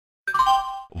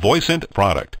Voicent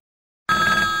product.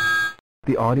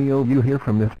 The audio you hear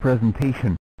from this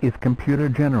presentation is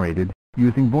computer-generated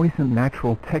using Voicent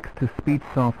natural text-to-speech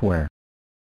software.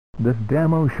 This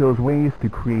demo shows ways to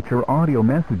create your audio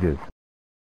messages.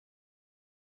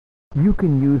 You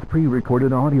can use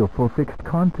pre-recorded audio for fixed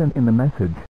content in the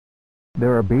message.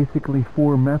 There are basically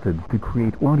 4 methods to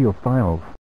create audio files.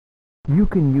 You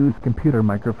can use computer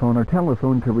microphone or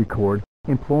telephone to record,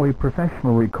 employ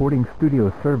professional recording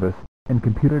studio service, and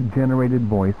computer-generated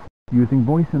voice using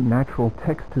Voicent natural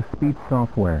text-to-speech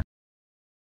software.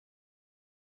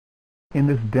 In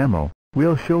this demo,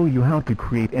 we'll show you how to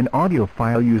create an audio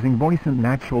file using Voicent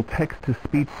natural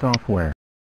text-to-speech software.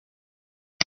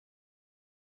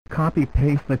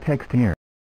 Copy-paste the text here.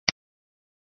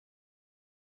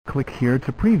 Click here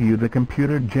to preview the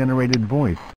computer-generated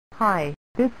voice. Hi,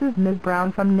 this is Ms.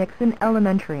 Brown from Nixon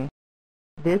Elementary.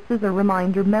 This is a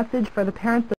reminder message for the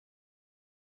parents.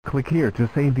 Click here to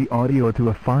save the audio to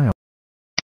a file.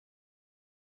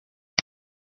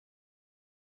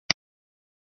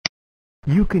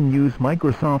 You can use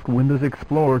Microsoft Windows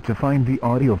Explorer to find the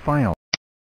audio file.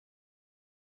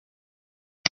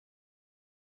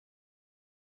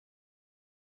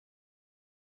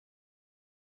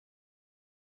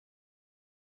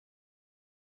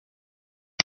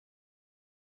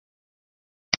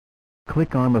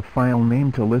 Click on the file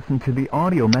name to listen to the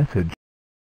audio message.